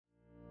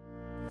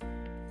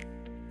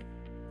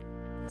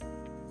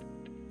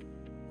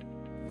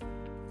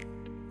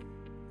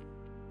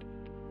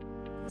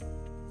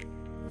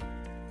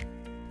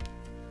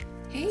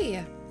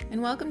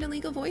and welcome to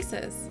Legal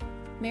Voices,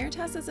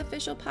 Meritas's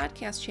official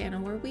podcast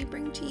channel where we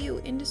bring to you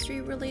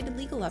industry-related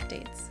legal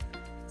updates.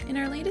 In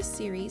our latest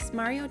series,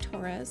 Mario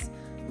Torres,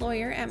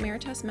 lawyer at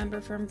Meritas member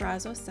firm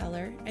Brazo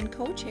Seller and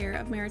co-chair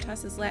of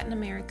Meritas's Latin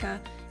America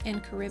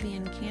and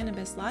Caribbean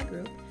Cannabis Law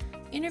Group,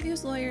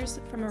 interviews lawyers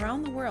from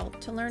around the world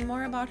to learn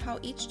more about how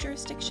each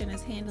jurisdiction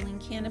is handling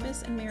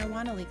cannabis and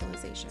marijuana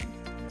legalization.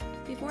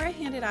 Before I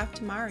hand it off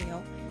to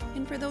Mario,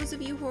 and for those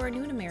of you who are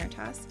new to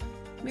Meritas,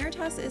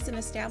 Meritas is an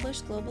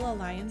established global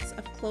alliance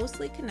of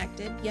closely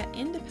connected yet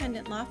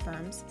independent law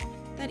firms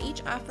that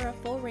each offer a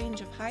full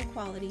range of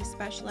high-quality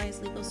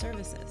specialized legal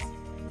services.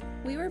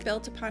 We were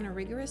built upon a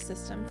rigorous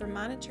system for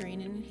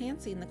monitoring and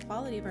enhancing the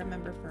quality of our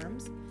member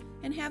firms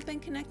and have been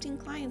connecting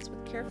clients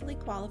with carefully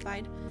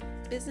qualified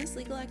business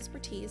legal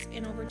expertise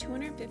in over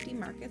 250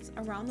 markets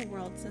around the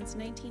world since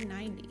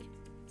 1990.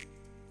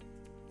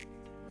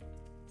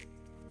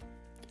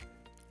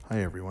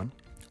 Hi everyone,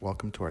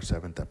 welcome to our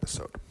 7th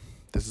episode.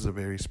 This is a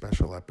very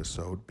special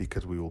episode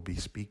because we will be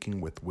speaking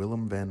with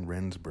Willem van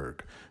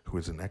Rensburg, who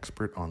is an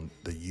expert on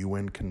the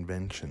UN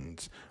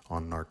conventions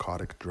on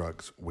narcotic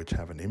drugs which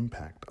have an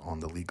impact on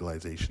the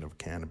legalization of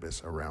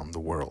cannabis around the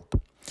world.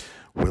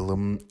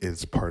 Willem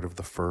is part of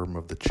the firm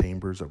of the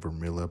Chambers of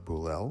Ermilla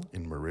Boulel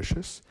in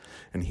Mauritius,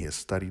 and he has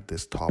studied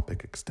this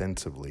topic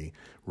extensively,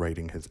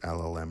 writing his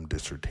LLM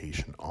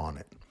dissertation on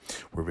it.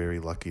 We're very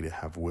lucky to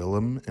have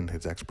Willem and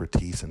his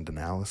expertise and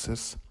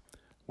analysis.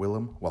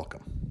 Willem,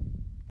 welcome.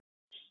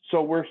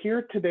 So we're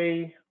here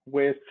today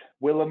with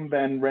Willem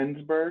van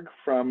Rensburg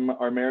from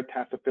our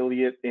Meritas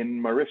affiliate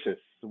in Mauritius.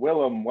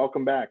 Willem,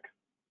 welcome back.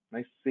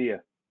 Nice to see you.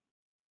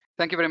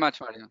 Thank you very much,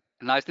 Mario.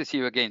 Nice to see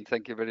you again.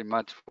 Thank you very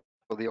much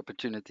for the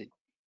opportunity.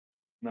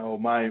 No,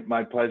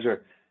 my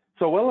pleasure.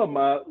 So Willem,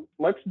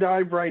 let's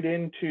dive right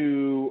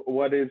into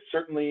what is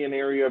certainly an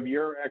area of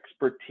your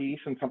expertise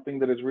and something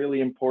that is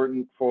really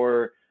important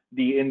for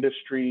the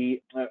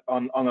industry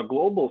on a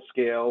global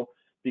scale,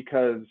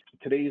 because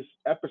today's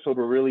episode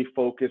will really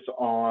focus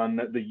on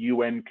the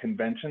UN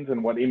conventions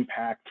and what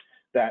impact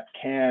that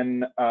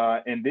can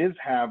and is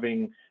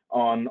having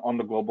on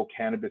the global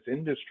cannabis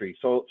industry.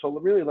 So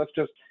really, let's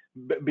just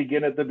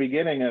begin at the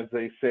beginning, as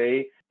they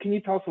say. Can you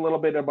tell us a little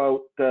bit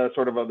about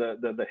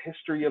the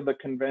history of the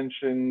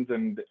conventions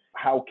and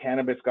how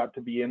cannabis got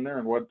to be in there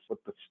and what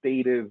the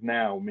state is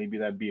now? Maybe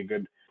that'd be a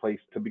good place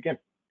to begin.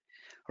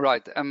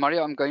 Right.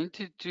 Mario, I'm going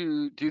to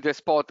do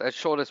this part as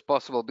short as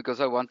possible because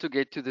I want to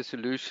get to the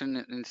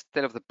solution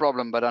instead of the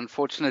problem. But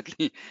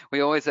unfortunately, we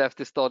always have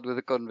to start with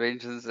the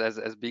conventions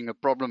as being a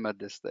problem at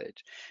this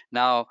stage.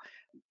 Now,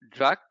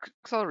 drugs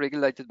are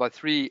regulated by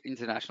 3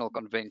 international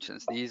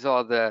conventions. These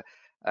are the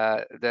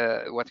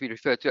what we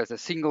refer to as a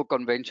single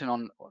convention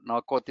on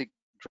narcotic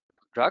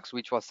drugs,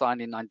 which was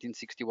signed in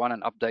 1961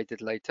 and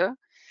updated later.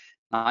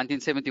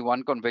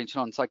 1971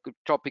 convention on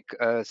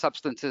psychotropic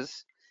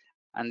substances.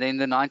 And then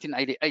the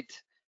 1988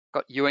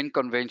 UN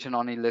Convention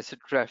on illicit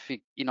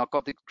traffic in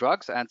narcotic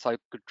drugs and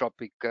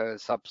psychotropic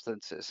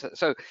substances.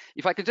 So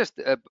if I could just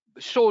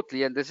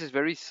shortly, and this is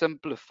very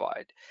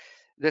simplified,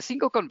 the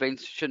single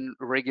convention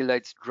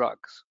regulates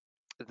drugs.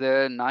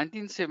 The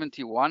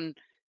 1971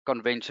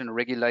 convention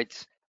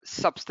regulates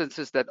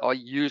substances that are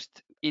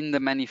used in the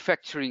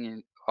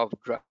manufacturing of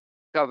drugs,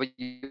 cover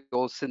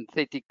your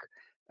synthetic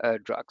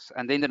drugs.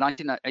 And then the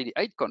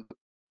 1988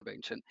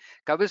 convention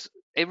covers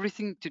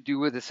everything to do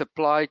with the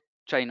supply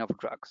chain of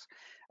drugs.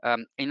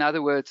 In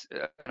other words,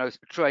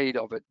 trade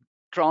of it,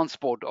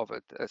 transport of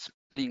it,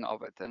 splitting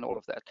of it, and all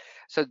of that.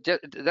 So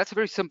that's a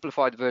very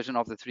simplified version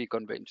of the 3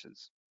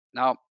 conventions.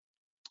 Now,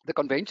 the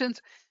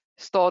conventions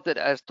started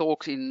as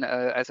talks in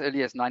as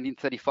early as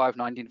 1935,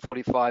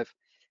 1945,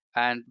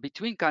 and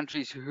between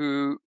countries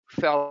who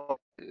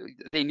felt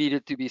there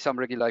needed to be some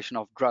regulation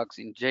of drugs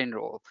in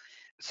general.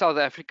 South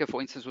Africa,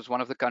 for instance, was one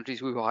of the countries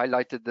who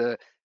highlighted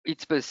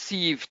its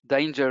perceived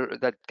danger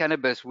that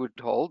cannabis would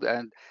hold,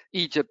 and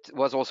Egypt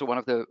was also one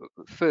of the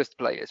first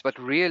players. But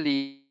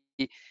really,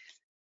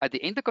 at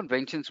the end, the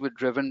conventions were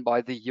driven by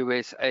the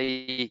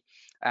USA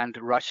and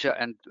Russia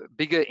and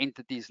bigger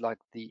entities like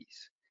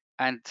these.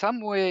 And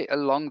somewhere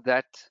along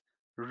that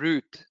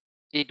route,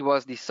 it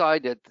was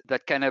decided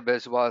that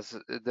cannabis was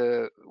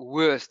the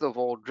worst of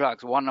all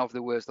drugs, one of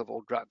the worst of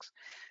all drugs.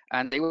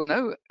 And there was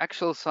no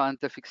actual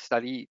scientific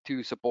study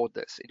to support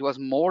this. It was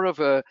more of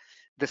the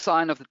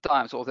sign of the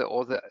times, or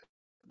the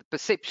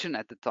perception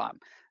at the time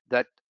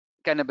that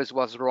cannabis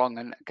was wrong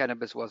and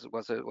cannabis was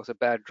a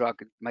bad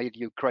drug. It made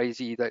you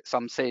crazy, that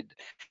some said,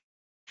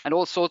 and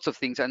all sorts of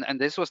things. And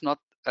this was not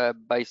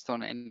based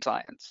on any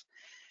science.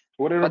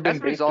 But as a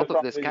result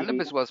of this,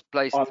 cannabis was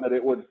placed on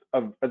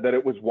that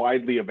it was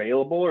widely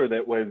available, or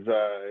that was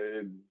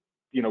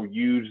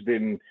used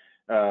in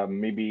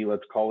maybe,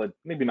 let's call it,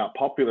 maybe not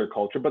popular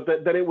culture, but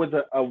that it was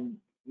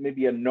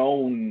maybe a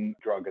known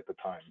drug at the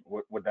time.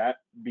 Would that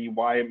be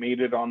why it made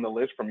it on the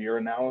list from your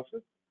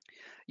analysis?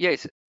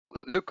 Yes.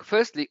 Look,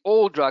 firstly,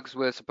 all drugs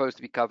were supposed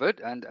to be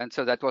covered, and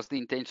so that was the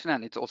intention,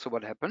 and it's also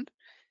what happened.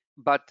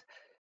 But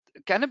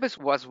cannabis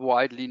was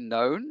widely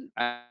known,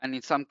 and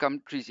in some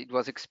countries it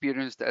was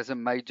experienced as a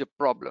major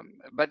problem.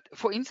 But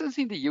for instance,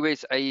 in the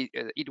USA,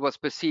 it was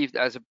perceived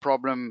as a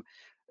problem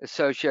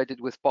associated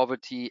with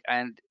poverty,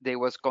 and there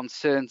was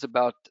concerns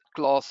about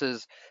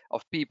classes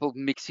of people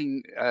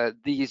mixing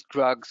these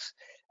drugs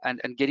and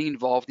getting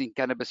involved in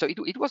cannabis. So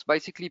it was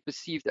basically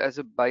perceived as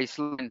a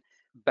baseline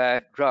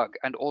bad drug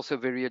and also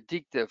very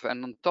addictive.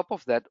 And on top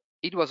of that,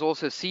 it was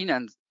also seen,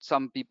 and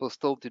some people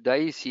still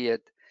today see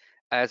it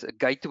as a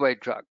gateway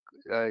drug.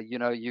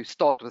 You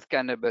start with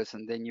cannabis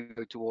and then you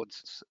go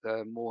towards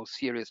more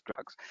serious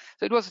drugs.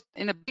 So it was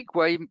in a big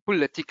way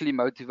politically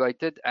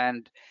motivated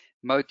and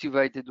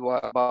motivated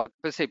by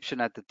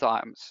perception at the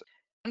times.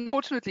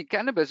 Unfortunately,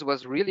 cannabis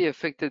was really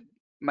affected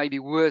maybe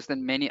worse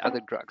than many other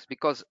drugs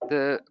because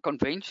the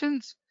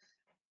conventions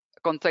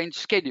contain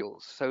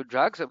schedules. So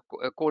drugs,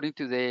 according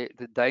to the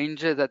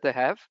danger that they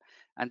have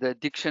and the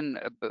addiction,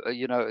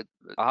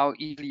 how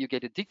easily you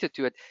get addicted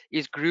to it,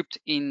 is grouped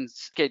in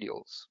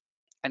schedules.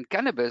 And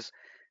cannabis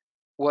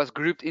was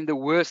grouped in the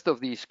worst of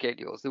these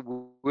schedules. The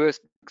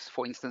worst,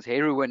 for instance,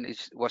 heroin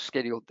was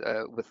scheduled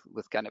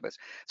with cannabis.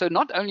 So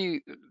not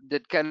only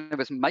did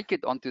cannabis make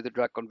it onto the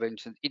drug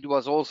convention, it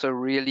was also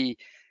really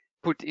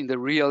put in the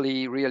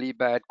really, really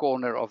bad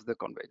corner of the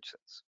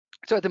conventions.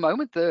 So at the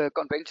moment, the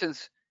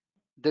conventions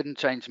didn't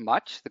change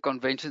much. The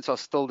conventions are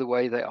still the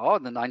way they are,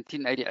 the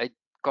 1988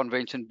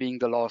 convention being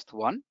the last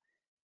one,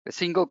 the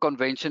single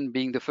convention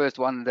being the first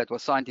one that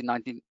was signed in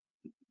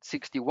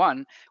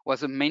 1961,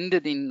 was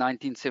amended in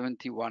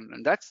 1971,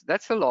 and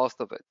that's the last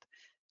of it.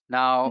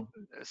 Now,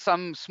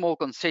 some small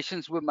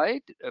concessions were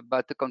made,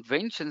 but the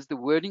conventions, the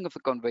wording of the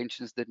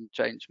conventions didn't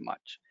change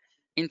much.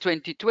 In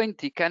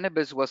 2020,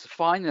 cannabis was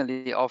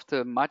finally,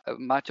 after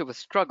much of a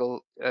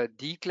struggle,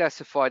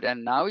 declassified,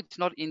 and now it's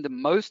not in the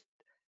most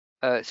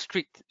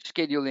strict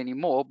schedule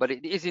anymore, but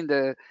it is in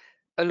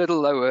a little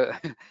lower.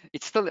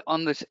 It's still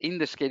in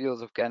the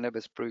schedules of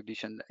cannabis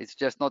prohibition. It's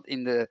just not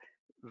in the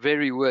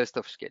very worst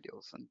of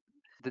schedules. And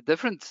the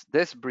difference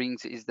this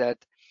brings is that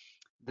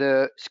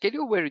the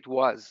schedule where it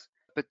was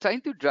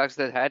pertained to drugs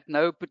that had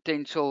no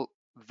potential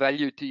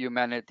value to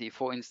humanity,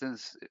 for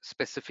instance,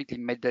 specifically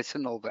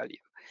medicinal value.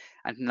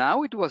 And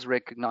now it was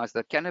recognized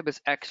that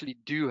cannabis actually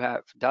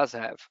does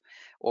have,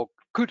 or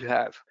could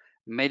have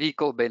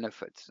medical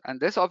benefits. And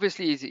this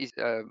obviously is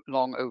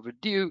long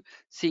overdue,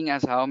 seeing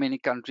as how many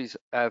countries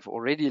have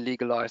already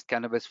legalized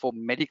cannabis for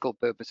medical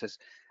purposes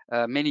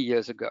many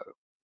years ago.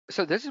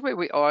 So this is where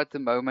we are at the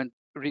moment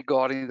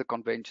regarding the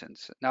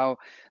conventions. Now,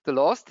 the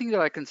last thing that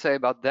I can say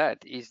about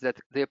that is that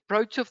the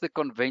approach of the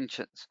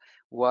conventions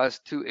was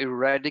to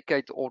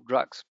eradicate all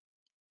drugs.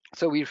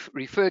 So we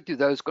referred to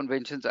those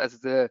conventions as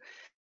the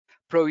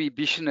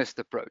prohibitionist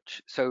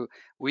approach. So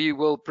we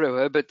will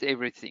prohibit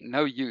everything,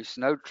 no use,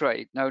 no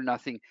trade, no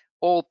nothing.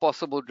 All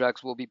possible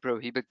drugs will be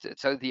prohibited.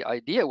 So the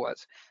idea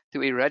was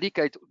to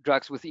eradicate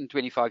drugs within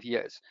 25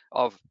 years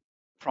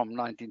from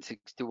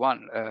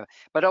 1961.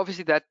 But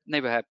obviously that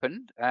never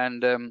happened.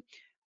 And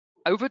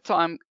over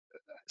time,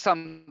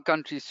 some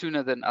countries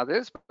sooner than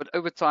others, but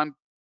over time,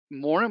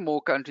 more and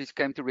more countries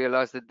came to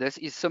realize that this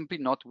is simply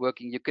not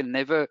working. You can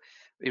never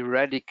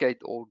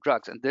eradicate all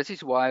drugs. And this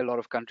is why a lot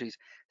of countries,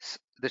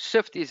 the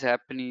shift is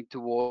happening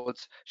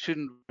towards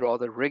shouldn't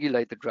rather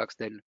regulate the drugs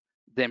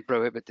than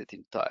prohibit it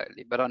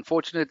entirely. But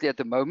unfortunately, at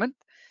the moment,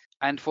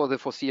 and for the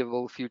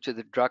foreseeable future,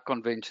 the drug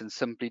conventions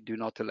simply do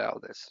not allow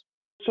this.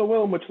 So,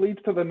 Willem, which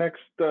leads to the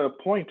next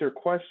point or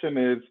question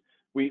is,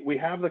 we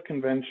have the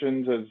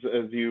conventions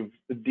as you've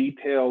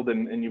detailed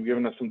and you've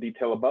given us some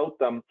detail about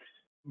them,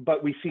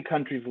 but we see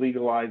countries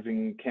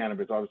legalizing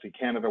cannabis. Obviously,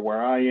 Canada,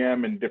 where I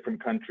am, and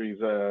different countries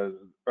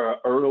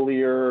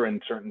earlier,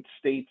 and certain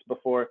states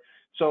before.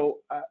 So,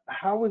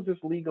 how is this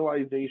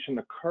legalization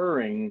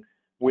occurring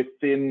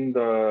within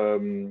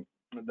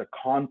the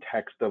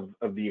context of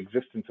the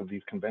existence of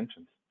these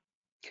conventions?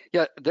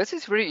 Yeah, this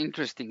is very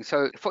interesting.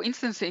 So, for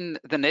instance, in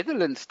the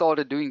Netherlands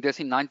started doing this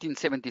in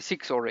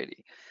 1976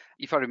 already,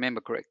 if I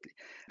remember correctly,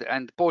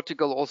 and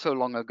Portugal also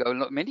long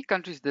ago. Many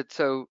countries did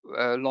so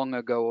long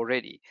ago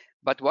already.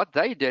 But what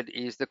they did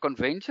is the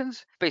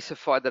conventions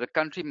specify that a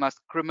country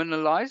must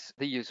criminalize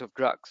the use of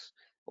drugs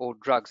or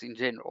drugs in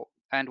general.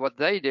 And what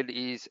they did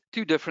is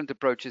two different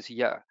approaches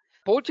here.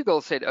 Portugal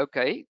said,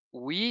 okay,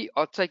 we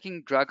are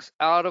taking drugs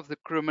out of the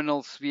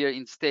criminal sphere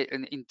instead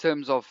in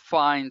terms of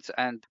fines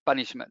and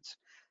punishments.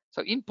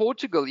 So in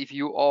Portugal, if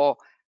you are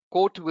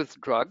caught with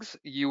drugs,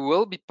 you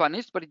will be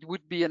punished, but it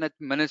would be an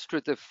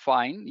administrative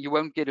fine. You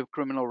won't get a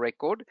criminal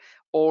record,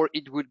 or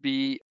it would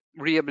be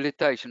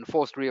rehabilitation,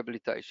 forced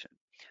rehabilitation.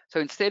 So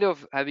instead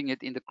of having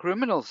it in the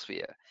criminal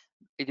sphere,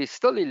 it is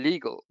still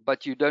illegal,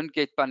 but you don't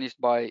get punished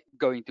by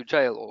going to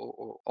jail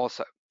or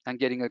also and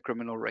getting a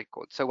criminal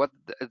record. So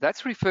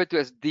that's referred to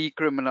as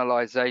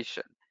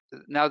decriminalization.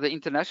 Now, the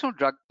International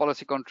Drug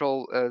Policy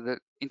Control, the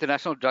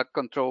International Drug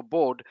Control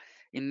Board,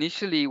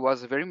 initially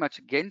was very much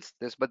against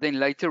this, but then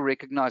later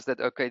recognized that,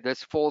 okay,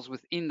 this falls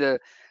within the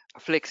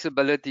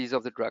flexibilities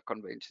of the drug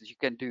conventions. You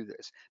can do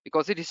this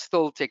because it is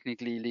still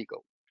technically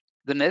illegal.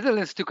 The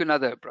Netherlands took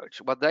another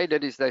approach. What they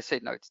did is they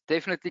said, no, it's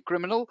definitely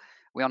criminal.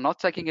 We are not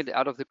taking it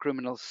out of the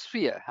criminal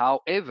sphere.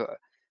 However,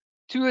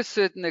 to a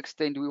certain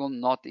extent, we will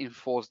not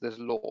enforce this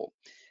law.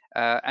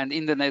 And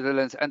in the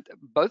Netherlands, and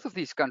both of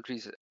these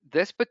countries,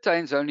 this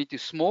pertains only to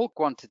small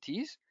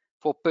quantities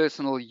for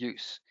personal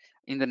use.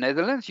 In the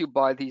Netherlands, you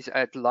buy these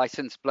at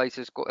licensed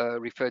places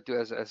referred to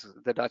as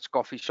the Dutch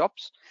coffee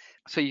shops.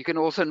 So you can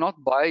also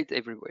not buy it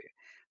everywhere.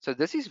 So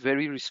this is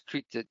very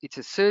restricted. It's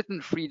a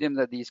certain freedom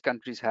that these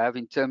countries have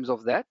in terms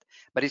of that,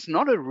 but it's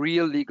not a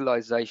real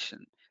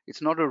legalization.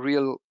 It's not a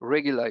real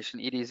regulation.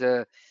 It is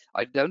a,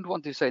 I don't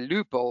want to say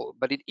loophole,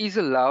 but it is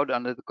allowed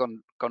under the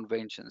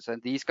conventions.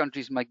 And these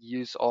countries make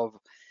use of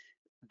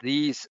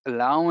these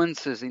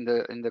allowances in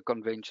the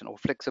convention or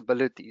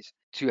flexibilities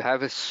to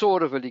have a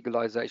sort of a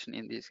legalization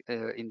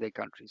in their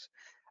countries.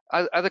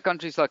 Other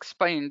countries like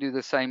Spain do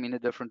the same in a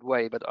different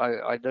way, but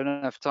I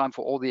don't have time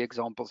for all the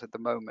examples at the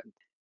moment.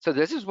 So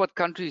this is what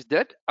countries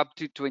did up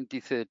to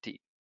 2013.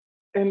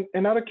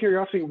 And out of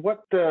curiosity,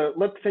 what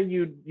let's say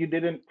you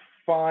didn't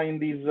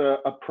find these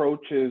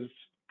approaches.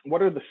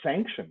 What are the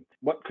sanctions?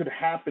 What could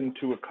happen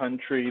to a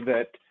country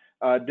that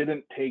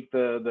didn't take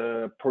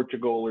the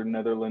Portugal or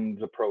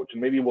Netherlands approach?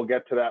 And maybe we'll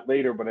get to that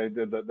later, but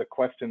the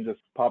question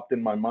just popped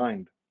in my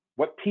mind.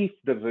 What teeth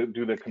do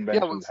the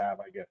conventions have,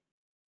 I guess?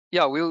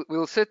 Yeah,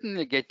 we'll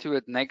certainly get to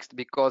it next,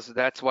 because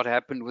that's what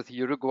happened with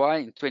Uruguay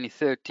in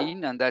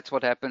 2013, and that's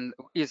what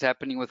is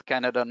happening with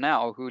Canada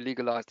now, who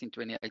legalized in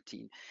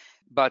 2018.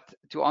 But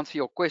to answer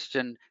your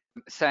question,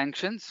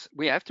 sanctions,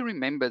 we have to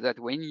remember that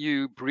when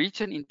you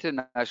breach an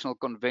international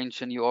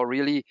convention, you are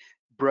really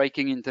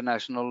breaking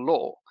international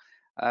law.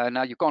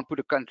 Now, you can't put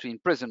a country in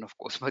prison, of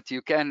course, but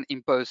you can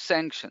impose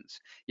sanctions.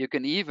 You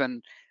can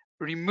even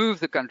remove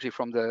the country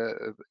from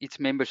its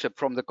membership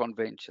from the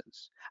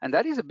conventions. And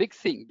that is a big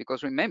thing,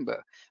 because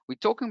remember, we're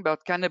talking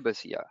about cannabis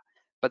here,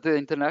 but the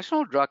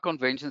international drug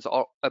conventions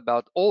are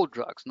about all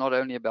drugs, not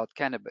only about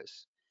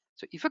cannabis.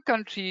 So if a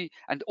country,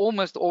 and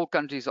almost all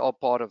countries are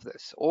part of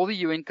this, all the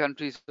UN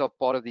countries are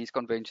part of these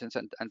conventions,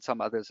 and some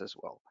others as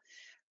well.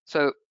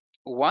 So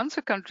once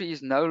a country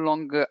is no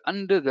longer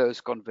under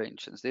those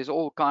conventions, there's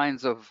all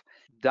kinds of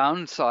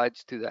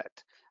downsides to that.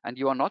 And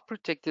you are not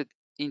protected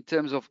in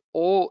terms of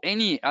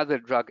any other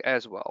drug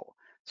as well.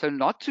 So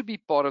not to be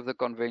part of the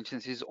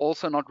conventions is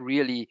also not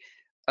really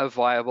a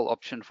viable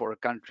option for a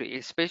country,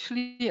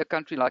 especially a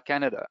country like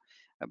Canada.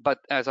 But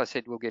as I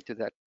said, we'll get to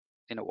that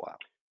in a while.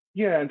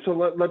 Yeah, and so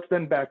let's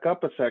then back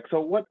up a sec. So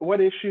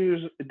what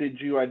issues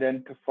did you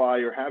identify,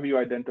 or have you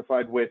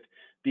identified, with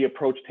the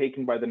approach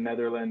taken by the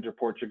Netherlands or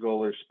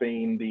Portugal or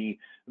Spain, the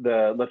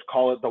let's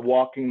call it the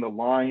walking the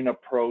line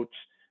approach,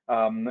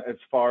 as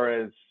far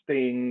as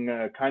staying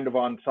kind of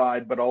on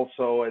side, but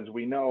also, as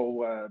we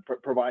know,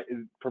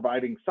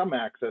 providing some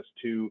access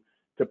to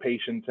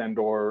patients and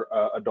or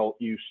adult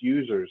use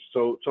users.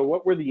 So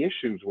what were the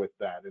issues with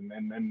that,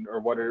 and or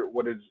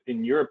what is,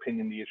 in your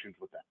opinion, the issues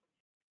with that?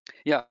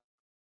 Yeah.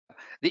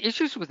 The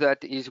issues with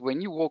that is when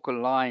you walk a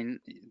line,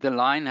 the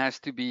line has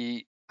to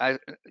be,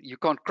 you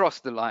can't cross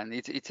the line.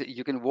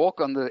 You can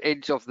walk on the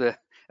edge of the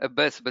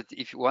abyss, but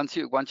if once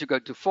you go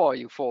too far,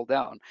 you fall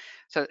down.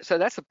 So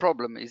that's the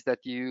problem, is that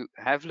you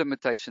have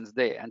limitations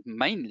there. And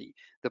mainly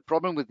the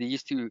problem with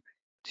these two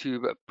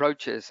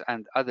approaches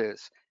and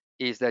others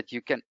is that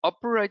you can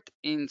operate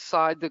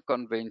inside the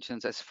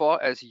conventions as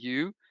far as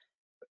you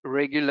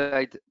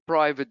regulate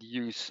private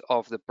use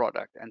of the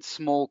product and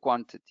small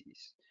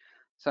quantities.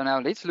 So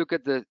now let's look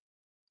at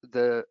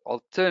the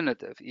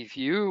alternative. If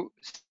you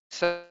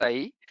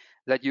say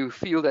that you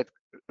feel that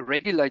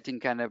regulating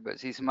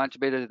cannabis is much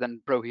better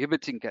than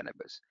prohibiting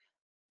cannabis,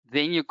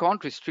 then you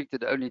can't restrict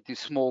it only to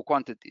small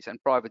quantities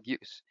and private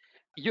use.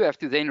 You have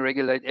to then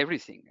regulate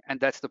everything,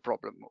 and that's the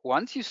problem.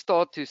 Once you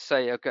start to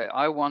say, okay,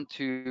 I want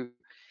to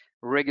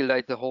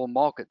regulate the whole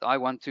market, I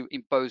want to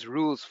impose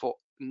rules for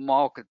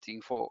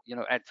marketing, for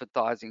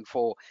advertising,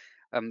 for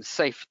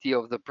safety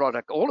of the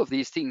product, all of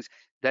these things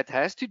that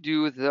has to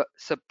do with the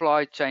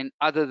supply chain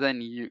other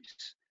than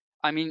use.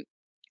 I mean,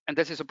 and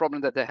this is a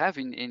problem that they have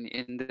in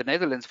the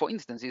Netherlands, for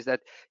instance, is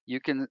that you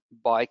can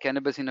buy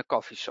cannabis in a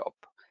coffee shop,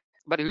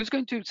 but who's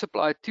going to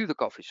supply it to the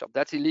coffee shop?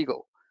 That's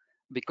illegal,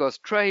 because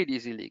trade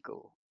is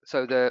illegal.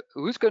 So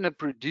who's going to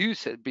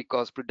produce it,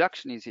 because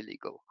production is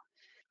illegal.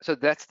 So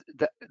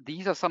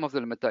these are some of the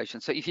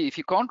limitations. So if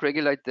you can't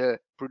regulate the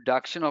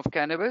production of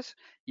cannabis,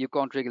 you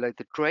can't regulate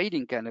the trade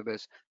in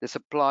cannabis, the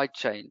supply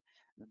chain.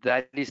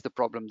 That is the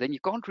problem. Then you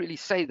can't really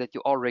say that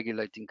you are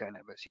regulating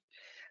cannabis.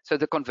 So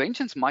the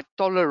conventions might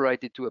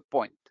tolerate it to a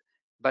point,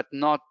 but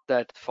not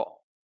that far.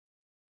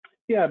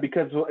 Yeah,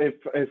 because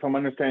if I'm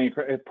understanding,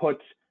 it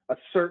puts a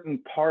certain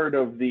part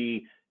of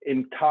the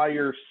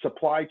entire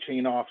supply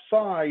chain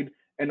offside,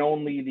 and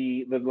only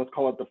the let's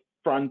call it the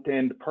front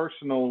end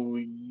personal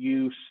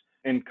use,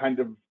 and kind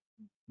of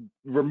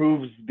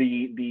removes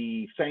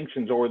the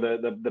sanctions or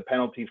the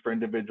penalties for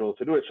individuals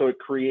to do it. So it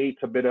creates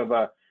a bit of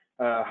a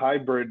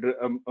hybrid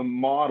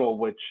model,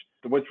 which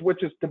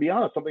is, to be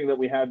honest, something that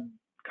we had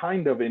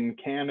kind of in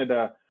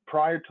Canada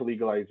prior to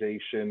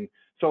legalization.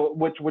 So,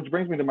 which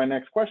brings me to my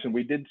next question.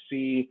 We did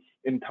see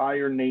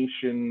entire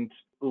nations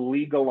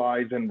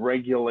legalize and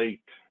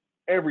regulate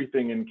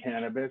everything in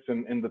cannabis,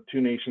 and the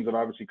two nations that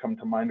obviously come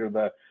to mind are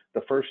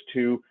the first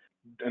two,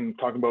 and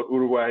talking about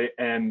Uruguay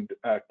and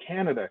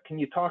Canada. Can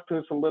you talk to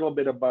us a little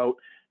bit about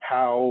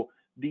how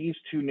these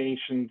two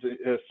nations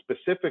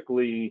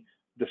specifically,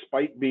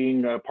 despite being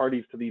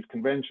parties to these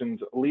conventions,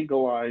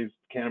 legalized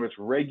cannabis,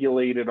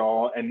 regulated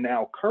all, and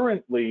now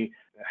currently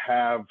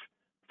have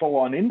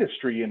full-on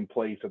industry in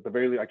place at the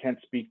very least? I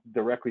can't speak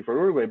directly for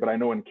Uruguay, but I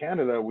know in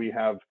Canada we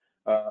have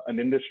an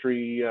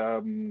industry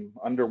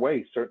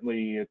underway.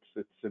 Certainly, it's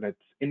in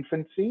its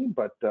infancy,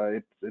 but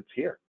it's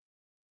here.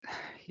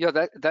 Yeah,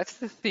 that's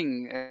the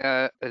thing.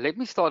 Let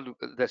me start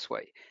this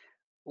way.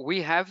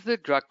 We have the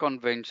drug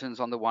conventions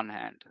on the one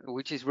hand,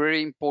 which is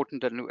very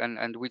important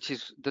and which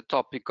is the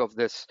topic of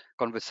this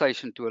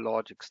conversation to a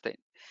large extent.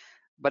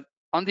 But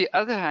on the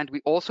other hand,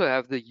 we also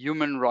have the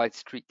human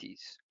rights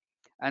treaties.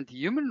 And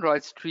human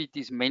rights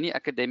treaties, many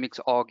academics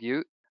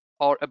argue,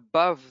 are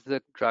above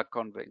the drug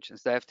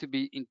conventions. They have to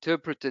be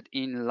interpreted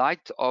in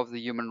light of the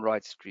human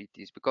rights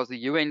treaties, because the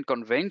UN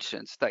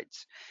Convention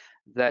states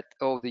that,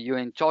 or the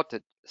UN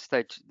Charter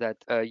states that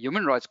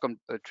human rights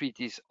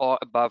treaties are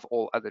above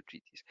all other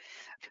treaties.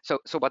 So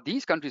what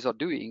these countries are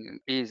doing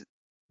is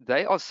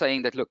they are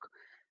saying that, look,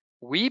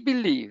 we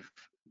believe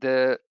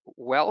the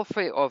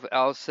welfare of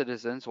our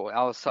citizens or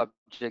our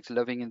subjects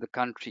living in the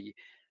country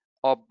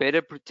are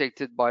better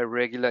protected by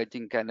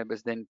regulating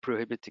cannabis than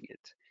prohibiting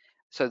it.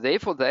 So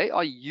therefore, they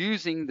are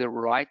using the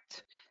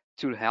right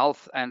to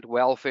health and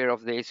welfare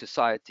of their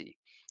society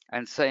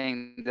and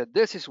saying that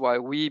this is why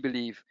we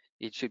believe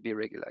it should be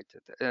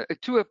regulated.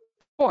 To a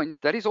point,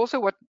 that is also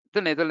what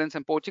the Netherlands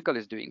and Portugal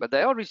is doing, but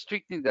they are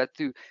restricting that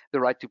to the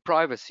right to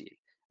privacy.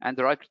 And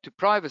the right to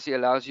privacy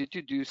allows you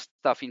to do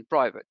stuff in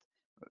private.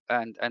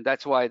 And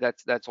that's why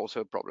that's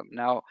also a problem.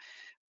 Now,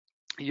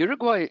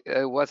 Uruguay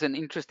was an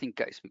interesting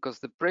case because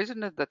the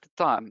president at the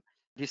time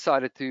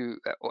decided to,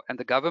 and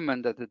the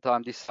government at the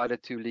time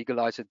decided to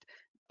legalize it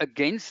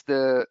against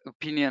the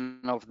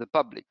opinion of the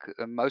public.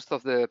 Most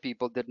of the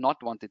people did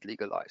not want it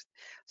legalized.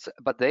 So,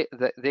 but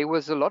there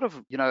was a lot of,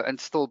 and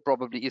still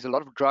probably is a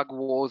lot of drug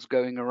wars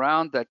going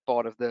around that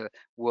part of the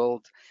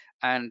world.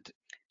 And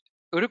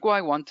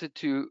Uruguay wanted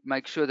to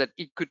make sure that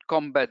it could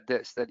combat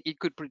this, that it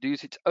could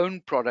produce its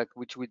own product,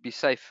 which would be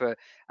safer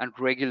and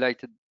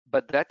regulated.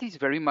 But that is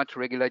very much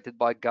regulated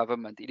by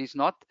government. It is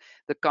not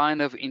the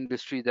kind of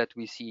industry that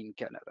we see in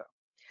Canada.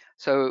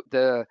 So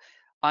the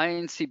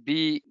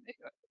INCB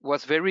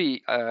was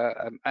very,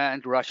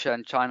 and Russia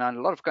and China and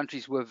a lot of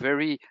countries were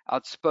very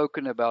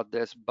outspoken about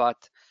this, but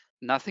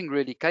nothing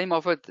really came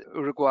of it.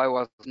 Uruguay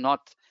was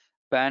not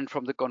banned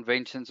from the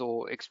conventions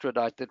or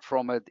extradited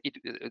from it.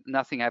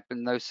 Nothing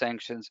happened, no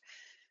sanctions.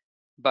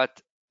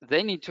 But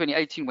then in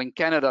 2018, when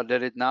Canada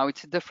did it, now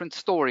it's a different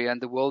story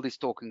and the world is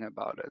talking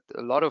about it.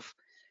 A lot of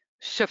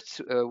shifts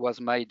was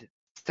made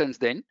since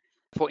then.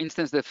 For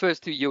instance, the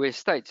first two US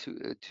states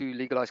to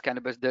legalize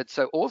cannabis did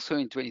so also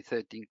in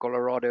 2013,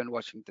 Colorado and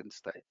Washington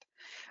State.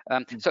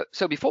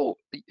 So before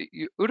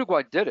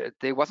Uruguay did it,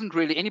 there wasn't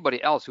really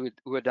anybody else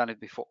who had done it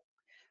before.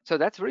 So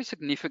that's very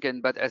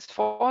significant. But as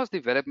far as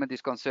development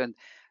is concerned,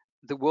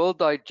 the world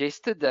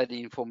digested that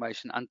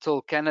information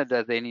until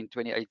Canada then in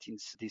 2018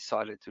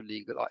 decided to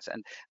legalize.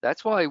 And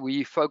that's why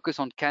we focus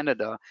on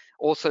Canada,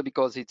 also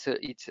because it's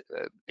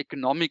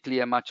economically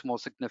a much more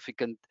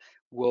significant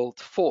world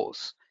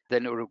force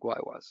than Uruguay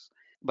was.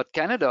 But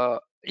Canada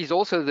is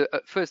also the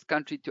first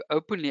country to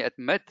openly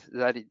admit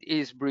that it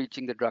is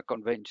breaching the drug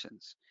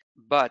conventions.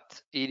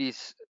 But it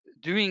is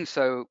doing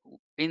so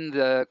in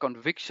the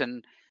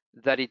conviction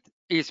that it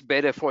is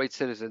better for its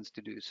citizens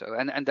to do so.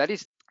 And that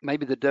is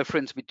maybe the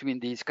difference between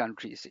these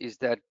countries, is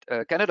that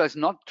Canada is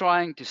not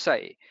trying to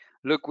say,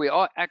 look, we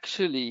are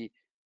actually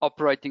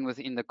operating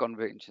within the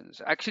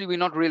conventions. Actually, we're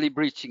not really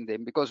breaching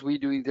them because we're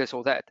doing this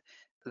or that.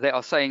 They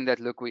are saying that,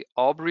 look, we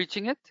are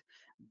breaching it,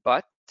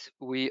 but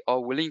we are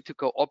willing to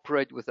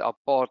cooperate with our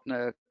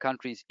partner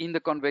countries in the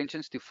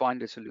conventions to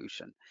find a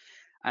solution.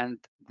 And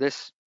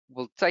this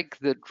will take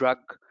the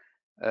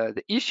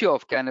issue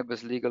of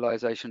cannabis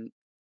legalization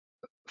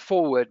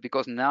forward,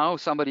 because now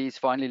somebody is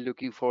finally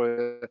looking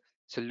for a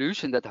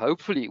solution that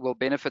hopefully will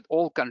benefit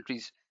all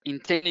countries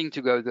intending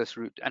to go this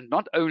route, and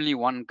not only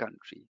one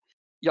country.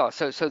 Yeah,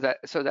 so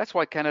that's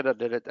why Canada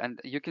did it, and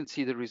you can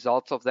see the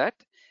results of that.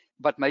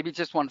 But maybe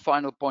just one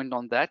final point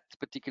on that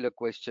particular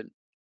question.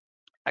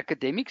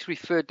 Academics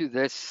refer to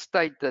this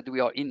state that we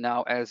are in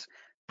now as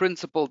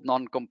principled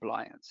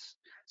non-compliance.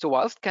 So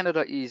whilst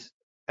Canada is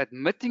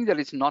admitting that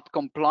it's not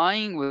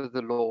complying with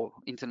the law,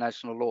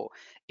 international law,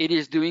 it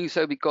is doing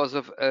so because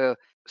of a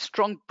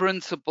strong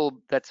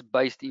principle that's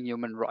based in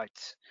human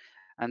rights.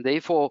 And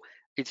therefore,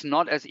 it's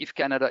not as if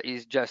Canada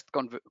is just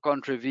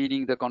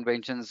contravening the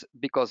conventions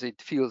because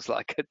it feels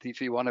like it, if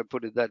you want to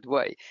put it that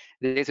way.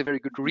 There's a very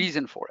good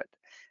reason for it.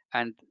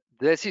 And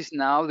this is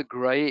now the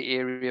gray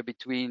area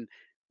between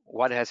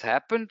what has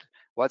happened,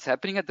 what's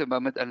happening at the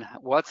moment, and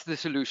what's the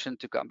solution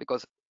to come.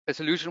 Because a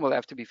solution will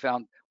have to be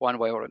found one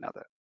way or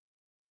another.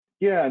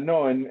 Yeah,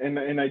 no,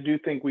 and I do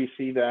think we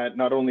see that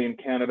not only in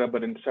Canada,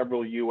 but in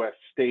several US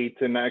states.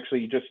 And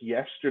actually, just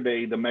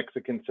yesterday, the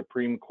Mexican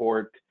Supreme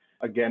Court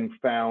again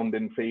found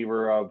in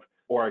favor of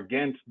or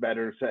against,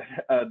 better said,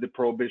 the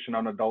prohibition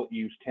on adult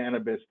use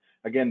cannabis,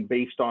 again,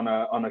 based on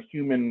a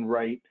human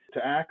right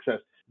to access.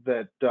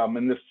 That,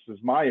 and this is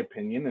my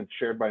opinion, it's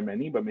shared by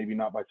many, but maybe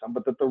not by some,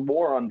 but that the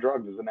war on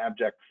drugs is an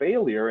abject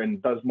failure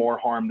and does more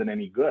harm than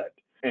any good.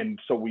 And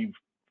so we've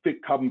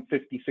come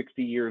 50,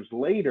 60 years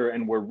later,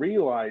 and we're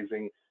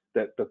realizing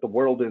that the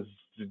world is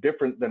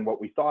different than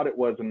what we thought it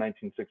was in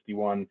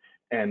 1961,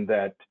 and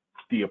that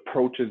the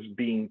approaches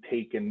being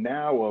taken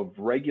now of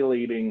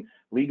legalizing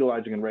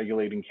and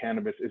regulating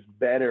cannabis is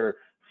better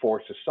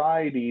for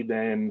society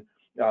than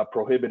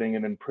prohibiting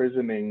and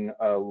imprisoning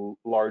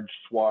large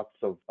swaths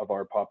of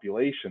our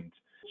populations.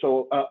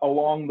 So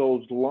along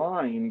those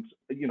lines,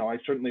 I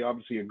certainly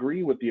obviously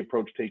agree with the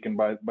approach taken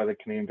by the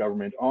Canadian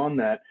government on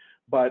that,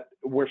 but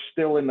we're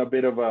still in a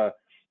bit of a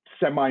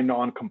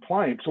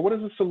semi-non-compliant. So what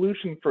is the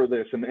solution for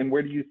this, and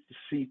where do you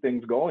see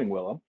things going,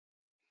 Willem?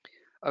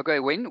 Okay,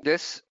 when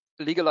this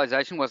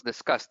legalization was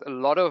discussed, a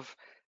lot of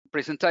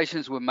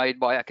presentations were made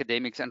by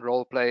academics and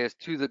role players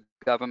to the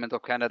government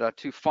of Canada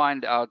to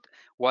find out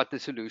what the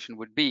solution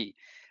would be.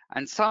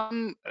 And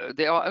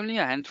there are only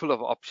a handful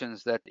of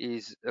options that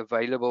is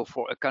available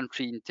for a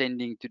country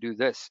intending to do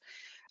this.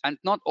 And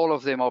not all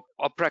of them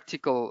are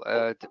practical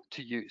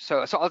to use.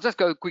 So I'll just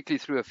go quickly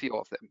through a few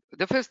of them.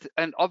 The first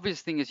and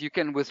obvious thing is you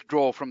can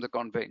withdraw from the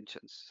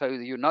conventions. So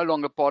you're no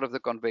longer part of the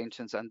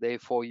conventions, and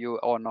therefore you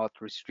are not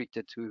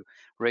restricted to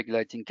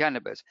regulating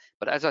cannabis.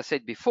 But as I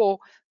said before,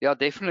 there are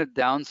definite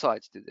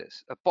downsides to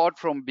this. Apart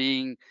from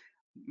being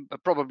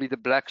probably the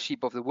black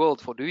sheep of the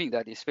world for doing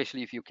that,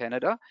 especially if you're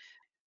Canada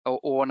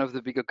or one of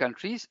the bigger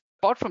countries.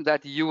 Apart from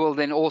that, you will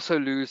then also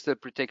lose the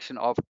protection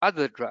of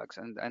other drugs.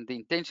 And the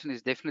intention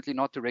is definitely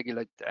not to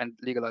regulate and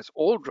legalize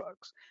all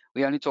drugs.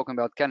 We're only talking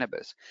about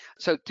cannabis.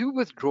 So to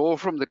withdraw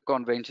from the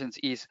conventions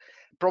is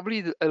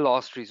probably a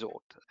last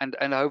resort, and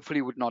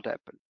hopefully would not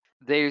happen.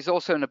 There is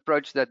also an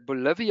approach that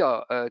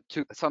Bolivia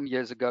took some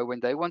years ago when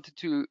they wanted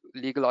to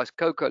legalize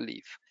coca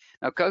leaf.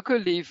 Now, coca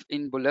leaf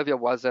in Bolivia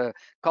was a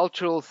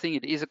cultural thing.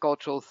 It is a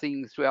cultural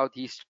thing throughout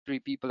history.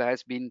 People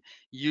has been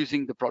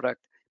using the product,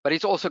 but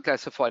it's also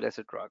classified as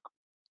a drug.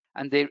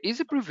 And there is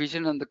a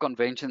provision in the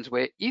conventions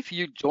where if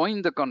you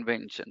join the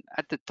convention,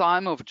 at the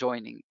time of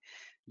joining,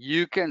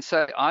 you can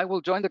say, I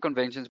will join the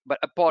conventions, but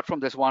apart from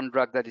this one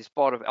drug that is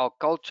part of our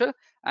culture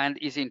and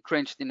is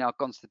entrenched in our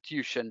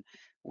constitution,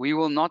 we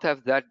will not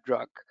have that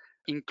drug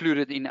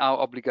included in our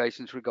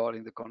obligations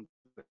regarding the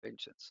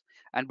conventions.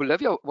 And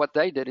Bolivia, what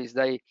they did is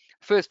they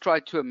first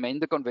tried to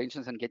amend the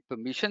conventions and get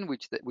permission,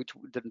 which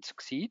didn't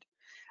succeed.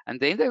 And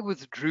then they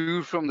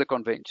withdrew from the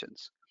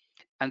conventions.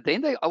 And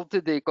then they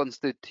altered their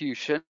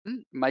constitution,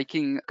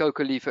 making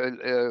coca leaf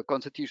a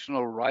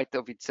constitutional right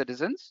of its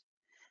citizens.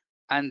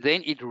 And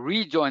then it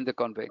rejoined the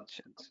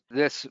conventions.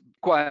 This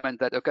requirement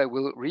that, okay,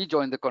 we'll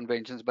rejoin the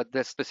conventions, but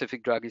this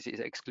specific drug is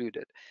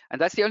excluded. And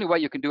that's the only way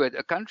you can do it.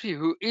 A country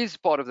who is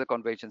part of the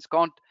conventions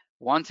can't,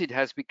 once it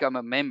has become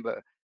a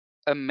member,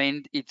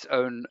 amend its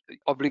own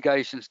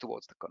obligations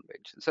towards the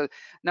convention. So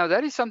now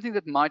that is something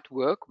that might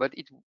work, but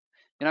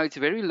it's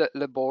very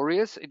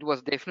laborious. It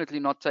was definitely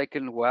not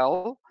taken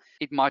well.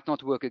 It might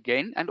not work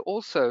again. And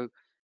also,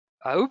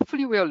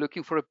 hopefully we are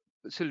looking for a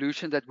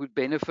solution that would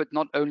benefit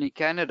not only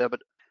Canada, but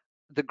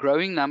the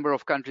growing number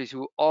of countries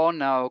who are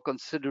now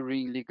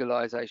considering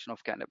legalization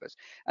of cannabis.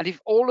 And if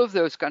all of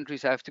those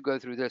countries have to go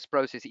through this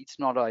process, it's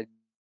not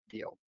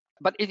ideal.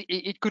 But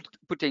it could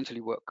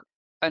potentially work.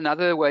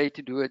 Another way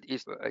to do it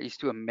is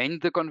to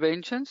amend the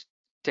conventions.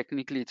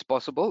 Technically, it's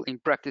possible. In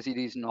practice, it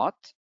is not,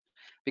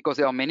 because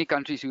there are many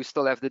countries who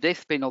still have the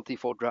death penalty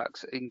for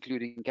drugs,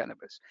 including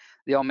cannabis.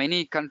 There are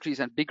many countries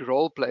and big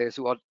role players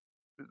who are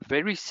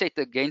very set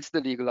against the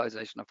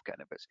legalization of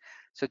cannabis.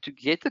 So to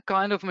get the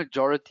kind of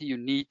majority you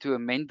need to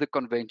amend the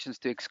conventions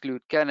to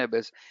exclude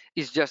cannabis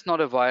is just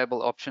not a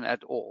viable option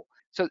at all.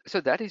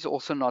 So that is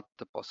also not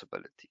the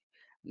possibility.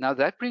 Now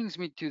that brings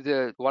me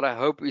to what I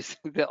hope is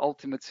the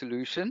ultimate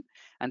solution.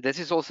 And this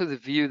is also the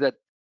view that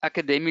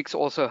academics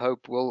also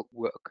hope will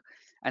work.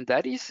 And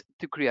that is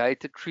to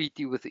create a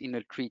treaty within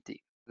a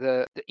treaty.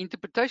 The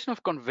interpretation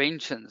of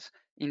conventions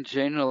in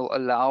general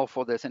allow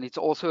for this, and it's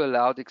also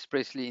allowed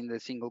expressly in the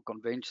single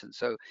convention.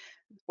 So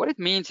what it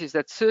means is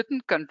that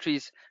certain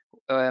countries,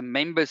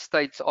 member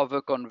states of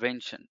a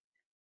convention,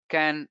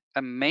 can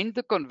amend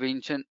the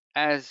convention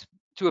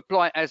to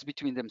apply as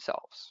between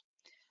themselves.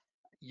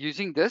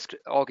 Using this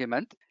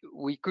argument,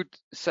 we could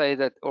say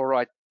that, all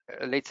right,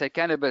 let's say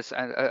cannabis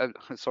and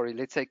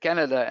let's say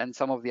Canada and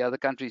some of the other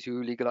countries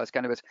who legalize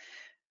cannabis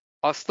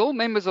are still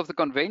members of the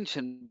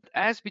convention,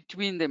 as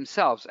between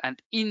themselves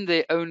and in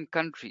their own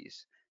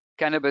countries,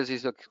 cannabis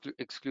is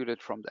excluded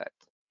from that.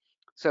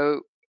 So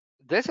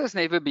this has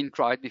never been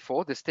tried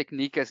before. This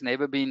technique has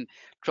never been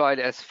tried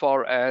as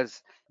far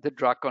as the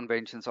drug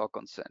conventions are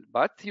concerned.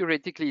 But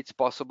theoretically, it's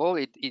possible.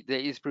 There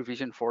is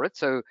provision for it.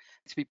 So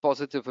let's be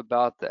positive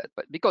about that.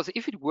 But because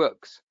if it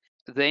works,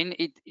 then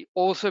it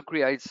also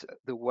creates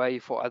the way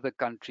for other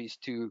countries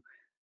to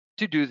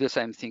do the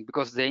same thing,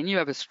 because then you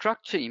have a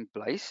structure in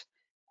place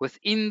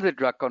within the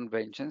drug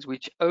conventions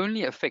which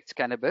only affects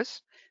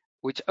cannabis,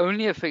 which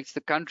only affects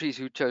the countries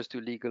who chose to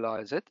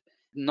legalize it,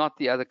 not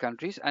the other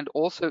countries, and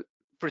also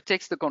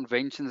protects the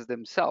conventions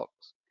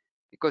themselves.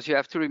 Because you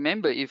have to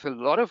remember, if a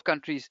lot of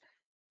countries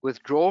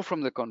withdraw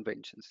from the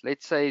conventions,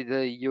 let's say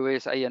the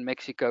USA and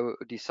Mexico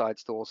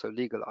decides to also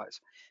legalize,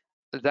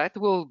 that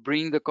will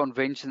bring the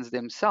conventions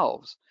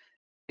themselves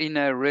in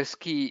a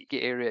risky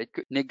area. It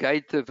could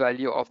negate the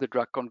value of the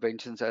drug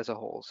conventions as a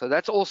whole. So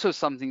that's also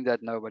something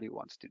that nobody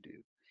wants to do.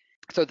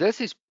 So this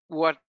is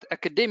what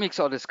academics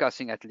are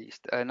discussing, at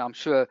least. And I'm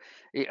sure,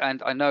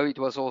 and I know it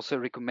was also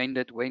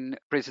recommended when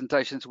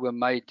presentations were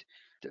made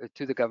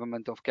to the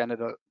government of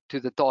Canada, to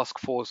the task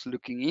force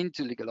looking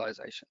into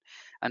legalization.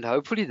 And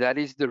hopefully that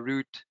is the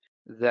route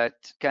that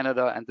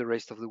Canada and the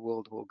rest of the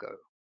world will go.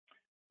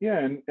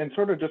 Yeah, and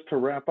sort of just to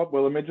wrap up,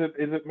 Willem, is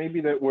it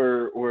maybe that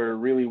we're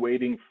really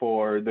waiting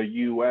for the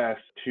U.S.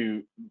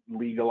 to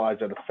legalize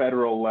at a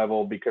federal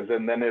level, because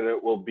then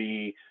it will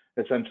be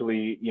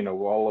essentially,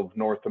 all of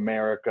North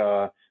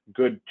America,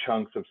 good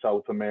chunks of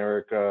South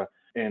America,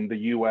 and the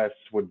U.S.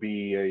 would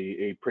be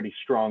a pretty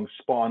strong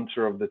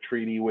sponsor of the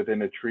treaty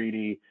within a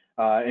treaty.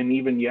 And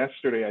even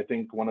yesterday, I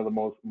think one of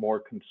the more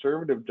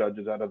conservative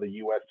judges out of the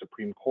U.S.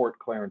 Supreme Court,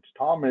 Clarence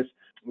Thomas,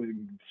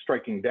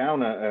 striking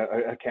down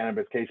a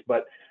cannabis case,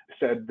 but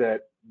said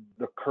that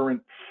the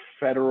current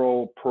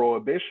federal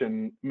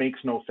prohibition makes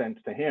no sense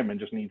to him and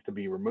just needs to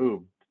be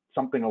removed.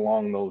 Something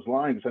along those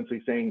lines,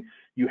 essentially saying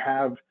you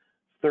have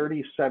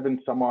 37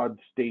 some odd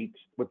states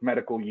with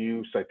medical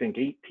use, I think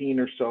 18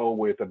 or so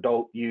with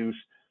adult use.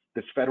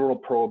 This federal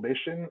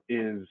prohibition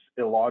is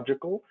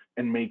illogical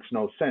and makes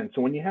no sense.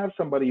 So when you have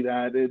somebody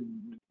that is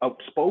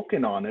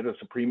outspoken on it, a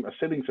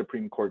sitting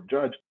Supreme Court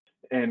judge,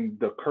 and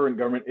the current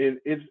government,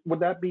 would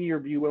that be your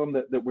view, Willem,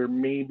 that we're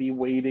maybe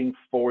waiting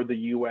for the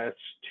U.S.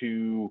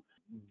 to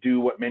do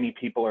what many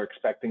people are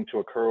expecting to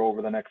occur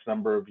over the next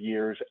number of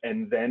years,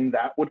 and then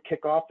that would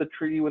kick off the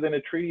treaty within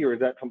a treaty? Or is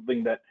that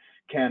something that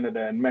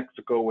Canada and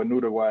Mexico and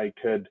Uruguay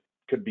could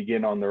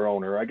begin on their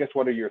own? Or I guess,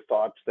 what are your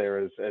thoughts there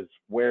as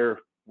where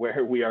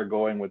we are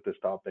going with this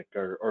topic,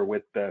 or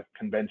with the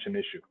convention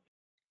issue?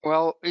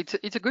 Well, it's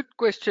a good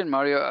question,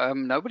 Mario.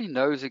 Nobody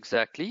knows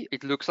exactly.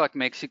 It looks like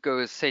Mexico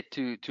is set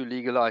to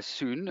legalize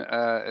soon.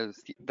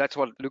 That's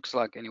what it looks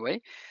like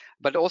anyway.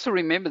 But also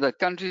remember that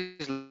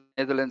countries like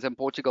Netherlands and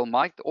Portugal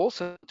might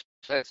also,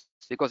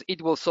 because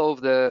it will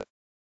solve the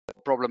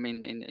problem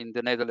in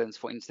the Netherlands,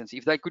 for instance,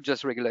 if they could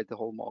just regulate the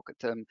whole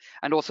market.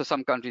 And also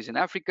some countries in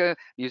Africa.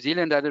 New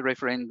Zealand had a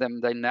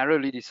referendum. They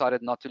narrowly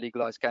decided not to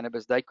legalize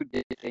cannabis. They could be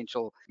a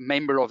potential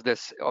member of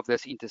this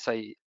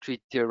interstate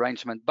treaty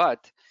arrangement.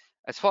 But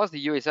as far as the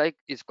USA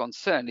is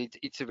concerned,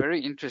 it's a very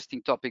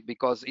interesting topic,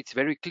 because it's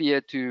very clear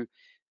to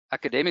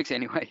academics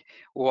anyway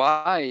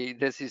why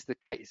this is the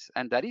case.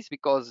 And that is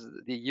because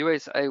the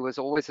USA was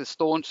always a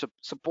staunch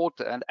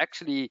supporter, and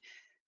actually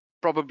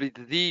probably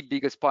the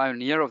biggest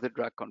pioneer of the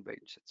drug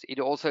conventions. It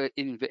also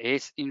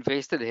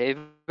invested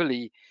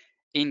heavily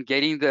in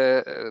getting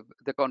the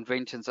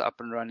conventions up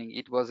and running.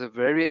 It was a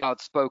very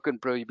outspoken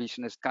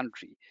prohibitionist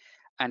country,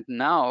 and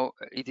now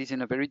it is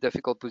in a very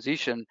difficult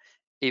position.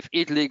 If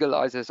it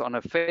legalizes on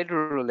a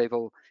federal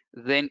level,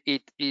 then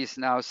it is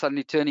now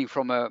suddenly turning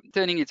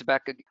its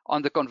back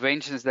on the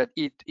conventions that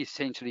it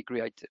essentially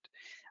created,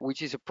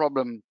 which is a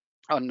problem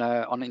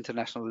on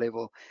international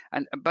level.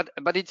 But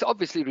it's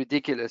obviously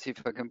ridiculous,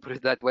 if I can put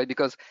it that way,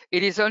 because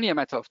it is only a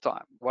matter of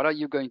time. What are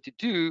you going to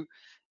do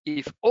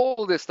if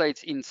all the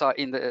states inside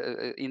in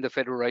the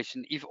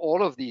federation, if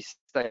all of these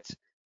states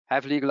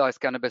have legalized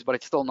cannabis, but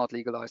it's still not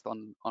legalized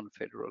on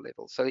federal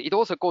level? So it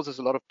also causes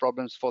a lot of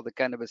problems for the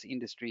cannabis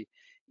industry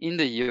in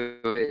the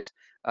US,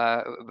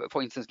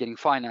 for instance, getting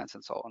finance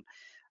and so on.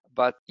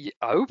 But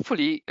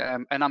hopefully,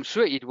 and I'm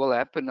sure it will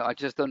happen, I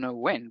just don't know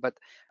when, but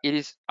it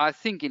is, I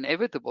think,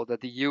 inevitable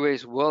that the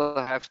US will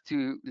have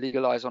to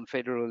legalize on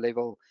federal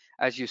level.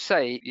 As you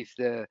say, if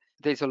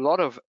there's a lot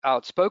of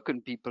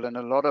outspoken people and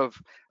a lot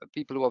of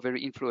people who are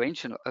very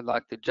influential,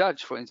 like the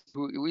judge, for instance,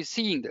 who is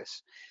seeing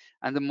this.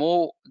 And the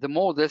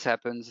more this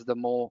happens,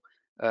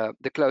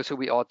 the closer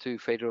we are to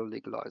federal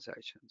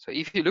legalization. So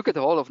if you look at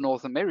the whole of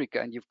North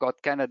America, and you've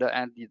got Canada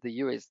and the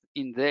US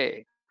in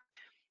there,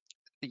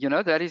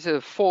 that is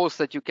a force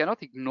that you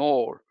cannot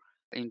ignore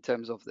in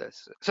terms of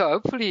this. So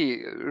hopefully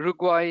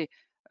Uruguay,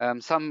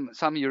 some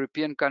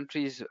European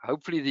countries,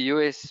 hopefully the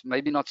US,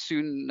 maybe not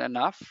soon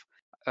enough.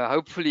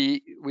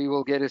 Hopefully we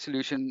will get a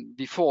solution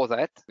before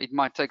that. It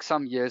might take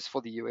some years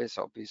for the US,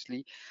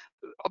 obviously.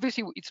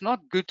 Obviously, it's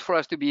not good for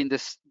us to be in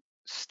this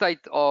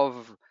state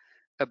of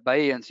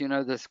abeyance,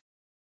 this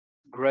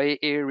gray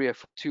area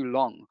for too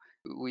long.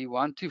 We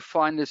want to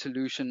find a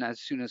solution as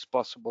soon as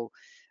possible.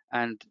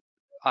 And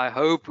I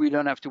hope we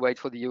don't have to wait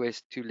for the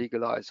US to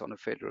legalize on a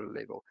federal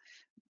level.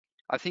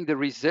 I think the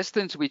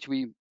resistance which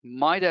we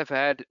might have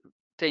had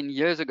 10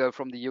 years ago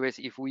from the US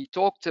if we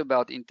talked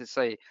about inter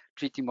se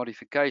treaty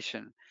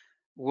modification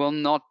will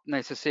not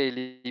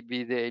necessarily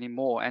be there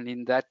anymore. And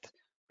in that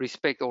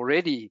respect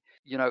already,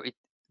 the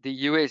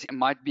US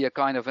might be a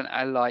kind of an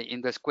ally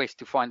in this quest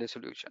to find a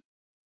solution.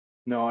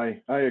 No,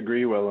 I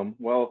agree, Willem.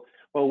 Well,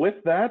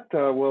 with that,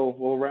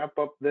 we'll wrap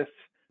up this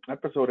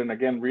episode. And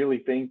again,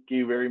 really thank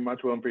you very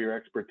much, Willem, for your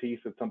expertise.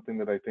 It's something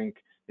that I think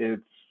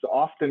it's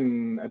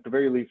often, at the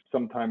very least,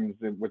 sometimes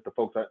with the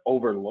folks that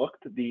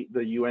overlooked the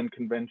UN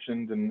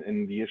conventions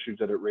and the issues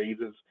that it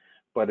raises.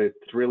 But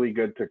it's really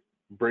good to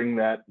bring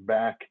that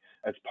back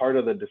as part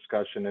of the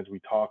discussion as we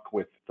talk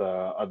with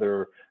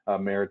other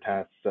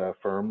Meritas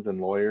firms and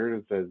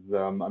lawyers, as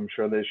I'm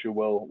sure the issue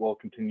will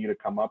continue to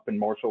come up, and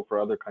more so for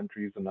other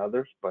countries and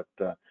others. But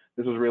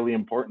this was really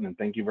important, and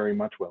thank you very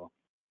much, Willem.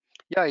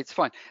 Yeah, it's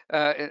fine.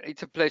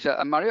 It's a pleasure.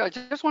 Mario, I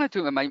just wanted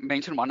to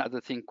mention one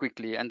other thing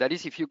quickly, and that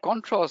is if you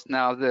contrast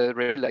now the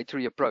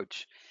regulatory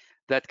approach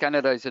that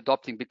Canada is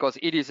adopting, because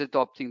it is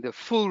adopting the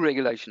full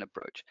regulation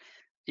approach.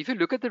 If you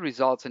look at the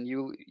results, and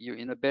you're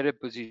in a better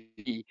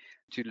position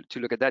to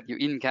look at that, you're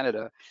in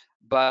Canada,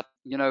 but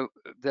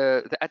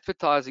the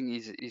advertising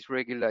is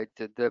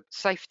regulated, the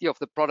safety of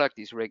the product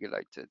is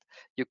regulated.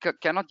 You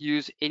cannot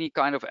use any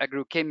kind of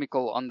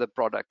agrochemical on the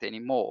product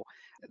anymore.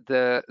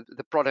 The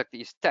product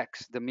is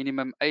taxed, the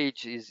minimum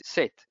age is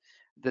set.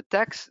 The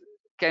tax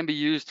can be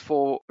used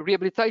for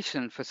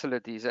rehabilitation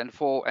facilities and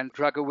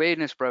drug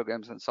awareness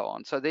programs and so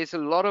on. So there's a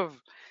lot of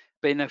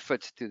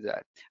benefits to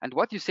that. And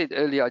what you said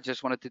earlier, I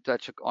just wanted to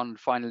touch on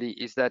finally,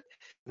 is that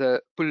the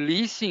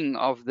policing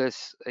of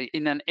this,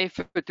 in an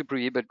effort to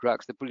prohibit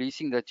drugs, the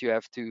policing that you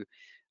have to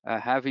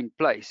have in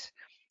place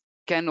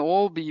can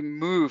all be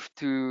moved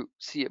to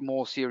see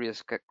more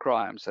serious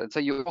crimes. And so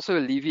you're also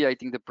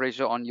alleviating the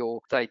pressure on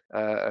your state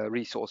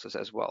resources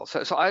as well.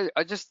 So I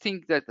just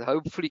think that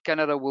hopefully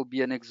Canada will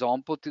be an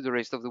example to the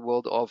rest of the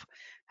world of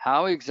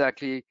how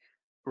exactly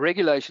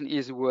regulation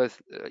is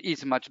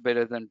much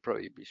better than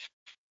prohibition.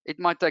 It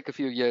might take a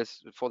few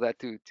years for that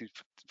to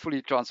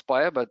fully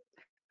transpire, but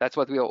that's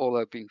what we are all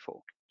hoping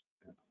for.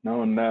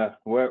 No, and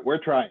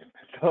we're trying.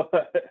 So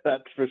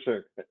that's for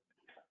sure.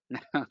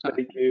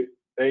 Thank you.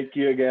 Thank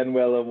you again,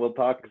 Willem. We'll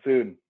talk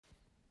soon.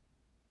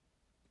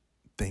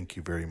 Thank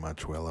you very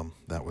much, Willem.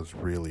 That was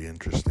really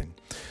interesting.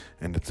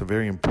 And it's a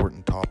very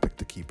important topic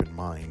to keep in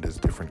mind as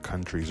different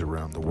countries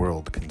around the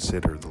world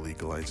consider the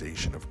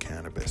legalization of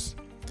cannabis.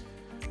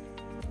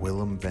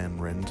 Willem van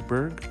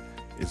Rensburg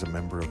is a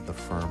member of the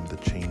firm The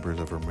Chambers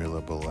of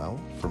Ermila Bilal.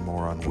 For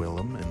more on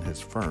Willem and his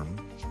firm,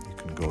 you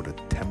can go to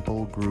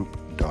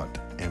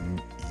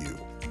templegroup.mu.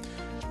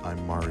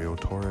 I'm Mario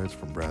Torres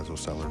from Brazo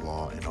Seller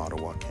Law in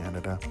Ottawa,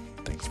 Canada.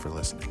 Thanks for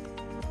listening.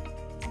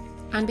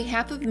 On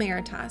behalf of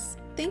Meritas,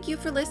 thank you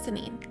for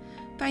listening.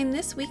 Find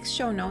this week's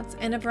show notes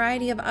and a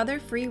variety of other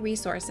free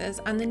resources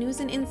on the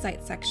News and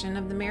Insights section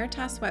of the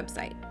Meritas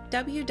website,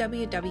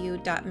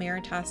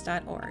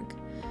 www.meritas.org.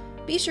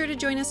 Be sure to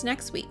join us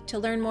next week to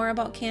learn more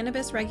about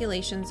cannabis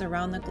regulations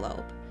around the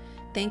globe.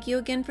 Thank you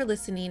again for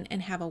listening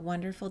and have a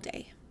wonderful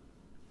day.